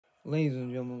Ladies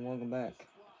and gentlemen, welcome back.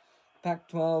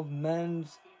 Pac-12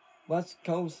 Men's West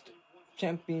Coast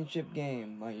Championship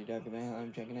game. Mighty Duck Man,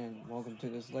 I'm checking in. Welcome to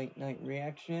this late night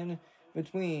reaction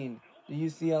between the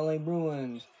UCLA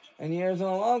Bruins and the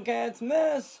Arizona Wildcats.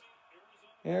 Miss!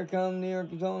 Here come the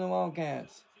Arizona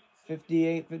Wildcats.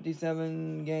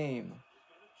 58-57 game.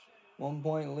 1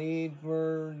 point lead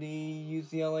for the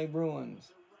UCLA Bruins.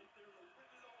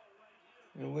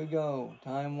 Here we go.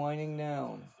 Time winding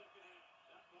down.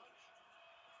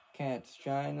 Cats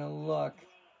trying to look.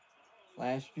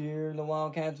 Last year, the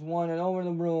Wildcats won it over the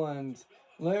Bruins.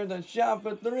 There's a shot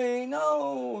for three.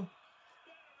 No!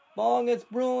 Ball gets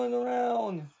Bruin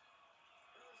around.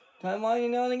 Time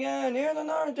winding down again. Here's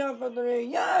another shot for three.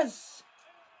 Yes!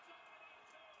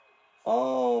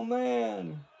 Oh,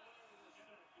 man.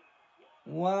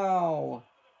 Wow.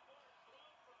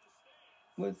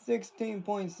 With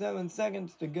 16.7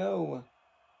 seconds to go.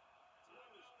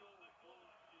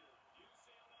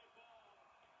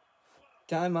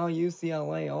 Timeout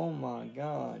UCLA. Oh, my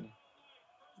God.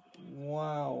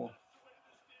 Wow.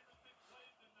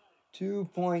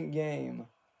 2-point game.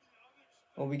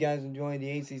 Hope you guys enjoyed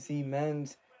the ACC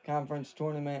Men's Conference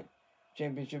Tournament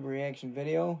Championship reaction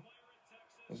video,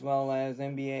 as well as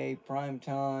NBA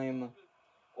primetime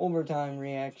overtime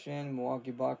reaction,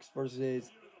 Milwaukee Bucks versus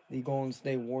the Golden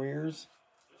State Warriors.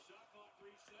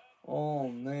 Oh,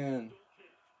 man.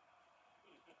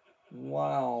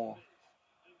 Wow.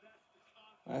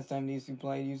 Last time these two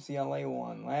played, UCLA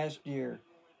won. Last year,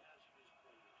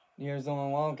 the Arizona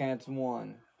Wildcats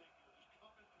won.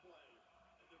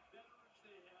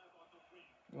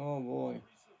 Oh, boy.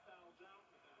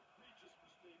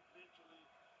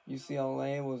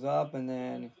 UCLA was up, and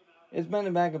then it's been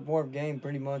a back and forth game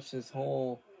pretty much this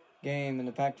whole game in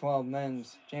the Pac-12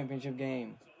 Men's Championship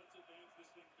game.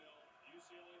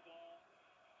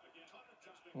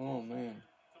 Oh, man.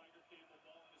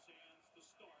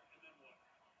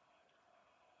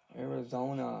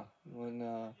 Arizona with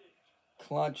a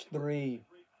clutch three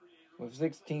with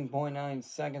 16.9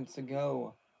 seconds to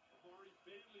go.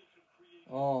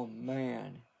 Oh,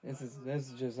 man. This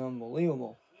is just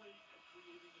unbelievable.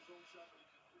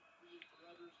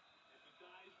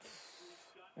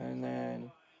 And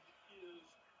then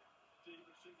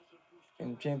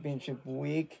in championship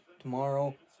week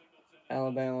tomorrow,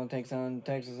 Alabama takes on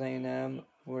Texas A&M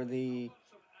for the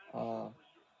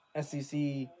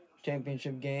SEC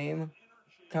championship game,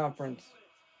 conference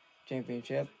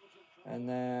championship, and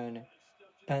then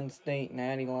Penn State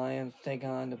Natty Lions take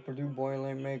on the Purdue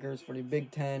Boilermakers for the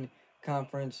Big Ten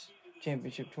Conference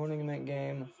Championship Tournament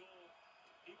game.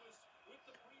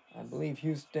 I believe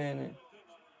Houston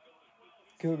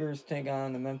Cougars take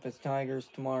on the Memphis Tigers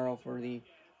tomorrow for the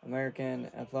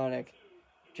American Athletic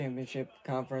Championship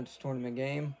Conference Tournament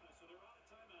game.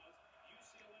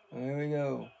 And here we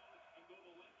go.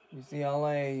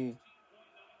 UCLA,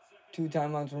 2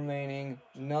 timeouts remaining,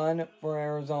 none for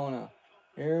Arizona.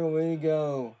 Here we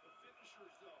go.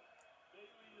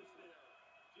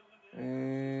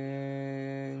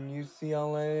 And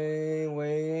UCLA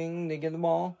waiting to get the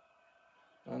ball.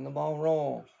 On the ball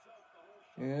roll.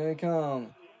 Here they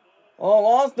come. Oh,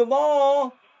 lost the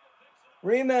ball.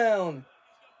 Rebound.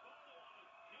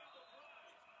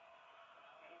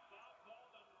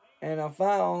 And a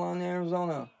foul on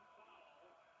Arizona.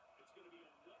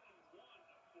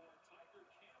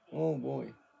 Oh,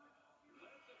 boy.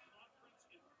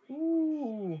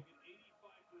 Ooh.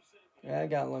 I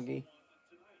got lucky.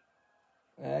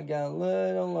 I got a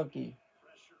little lucky.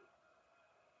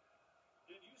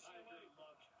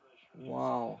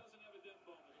 Wow.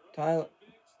 Tiger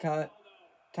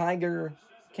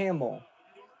Campbell.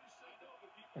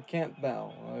 Or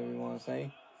Campbell, whatever you want to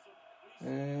say.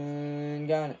 And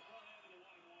got it.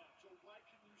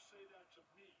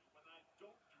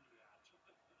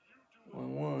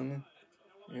 One.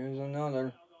 Here's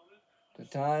another to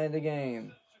tie the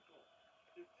game.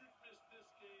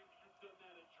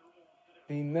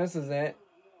 If he misses it,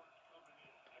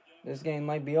 this game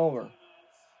might be over.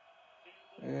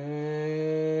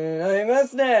 And I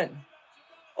missed it.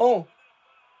 Oh.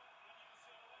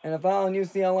 And a foul on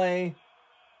UCLA.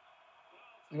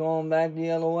 Going back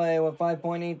the other way with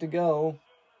 5.8 to go.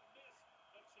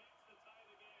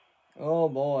 Oh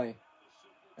boy.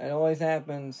 That always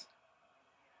happens.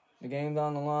 The game's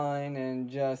on the line and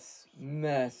just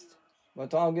missed. But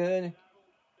it's all good.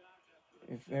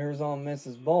 If Arizona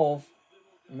misses both,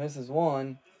 misses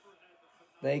one,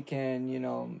 they can,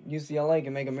 UCLA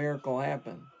can make a miracle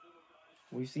happen.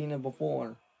 We've seen it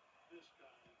before.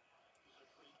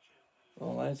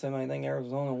 Well, last time I think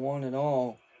Arizona won it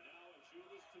all.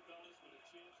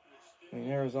 I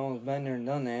mean, Arizona's been there and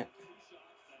done that.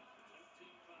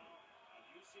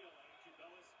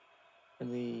 for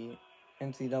the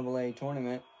NCAA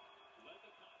tournament.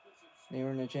 They were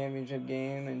in the championship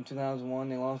game in 2001.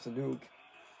 They lost to Duke.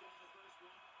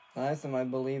 Last time I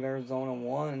believe Arizona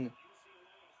won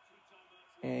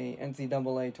a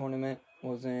NCAA tournament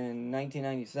was in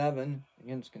 1997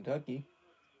 against Kentucky.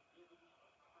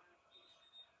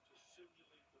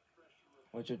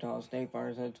 Wichita State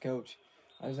fires head coach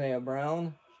Isaiah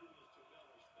Brown.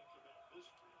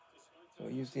 So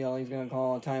UCLA is going to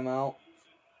call a timeout.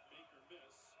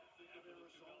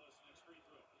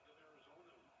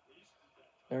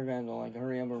 They're going to like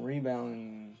hurry up and rebound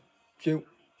and shoot.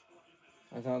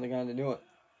 That's how they got to do it.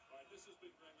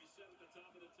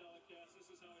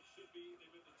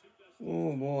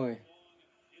 Oh boy.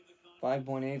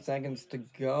 5.8 seconds to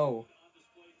go.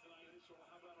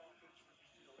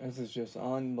 This is just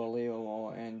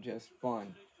unbelievable and just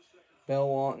fun. Bill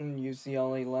Walton,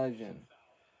 UCLA legend.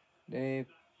 Dave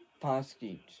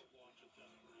Paschke.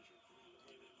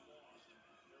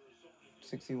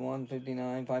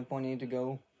 61-59, 5.8 to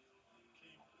go.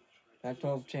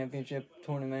 Pac-12 championship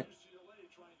tournament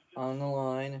on the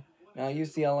line. Now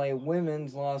UCLA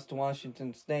women's lost to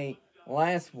Washington State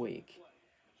last week.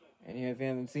 And if you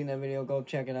haven't seen that video, go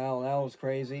check it out. That was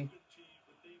crazy.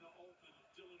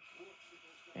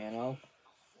 You know?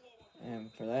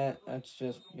 And for that, that's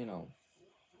just, you know,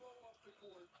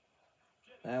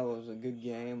 that was a good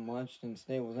game. Washington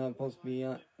State was not supposed to be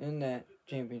in that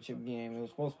championship game. It was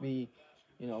supposed to be,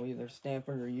 you know, either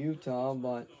Stanford or Utah,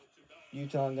 but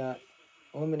Utah got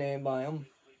eliminated by them.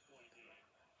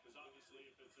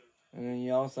 And then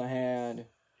you also had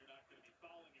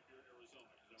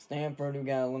Stanford, who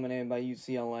got eliminated by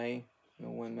UCLA, the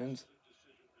women's.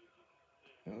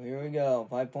 So here we go.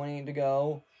 5.8 to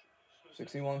go.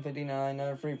 61-59,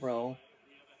 another free throw.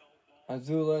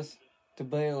 Azulis to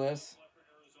Bayless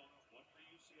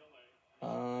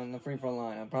on the free throw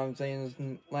line. I'm probably saying his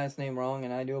last name wrong,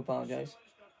 and I do apologize.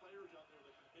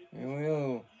 Here we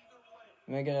go.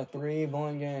 Make it a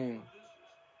 3-point game.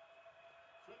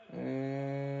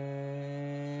 And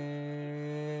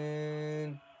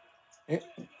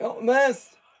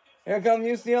missed. Here comes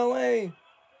UCLA.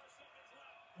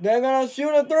 They're gonna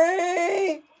shoot a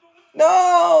 3.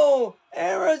 No!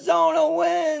 Arizona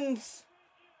wins!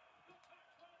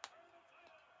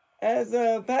 As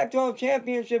the Pac-12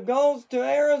 championship goes to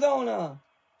Arizona.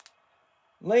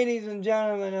 Ladies and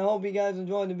gentlemen, I hope you guys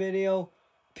enjoyed the video.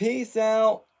 Peace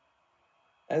out.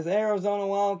 As Arizona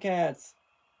Wildcats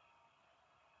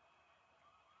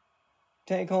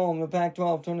take home the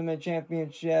Pac-12 tournament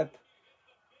championship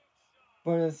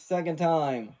for the second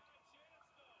time.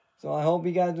 So I hope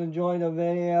you guys enjoyed the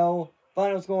video.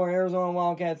 Final score, Arizona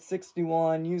Wildcats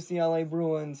 61, UCLA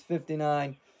Bruins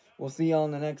 59. We'll see you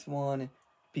on the next one.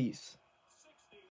 Peace.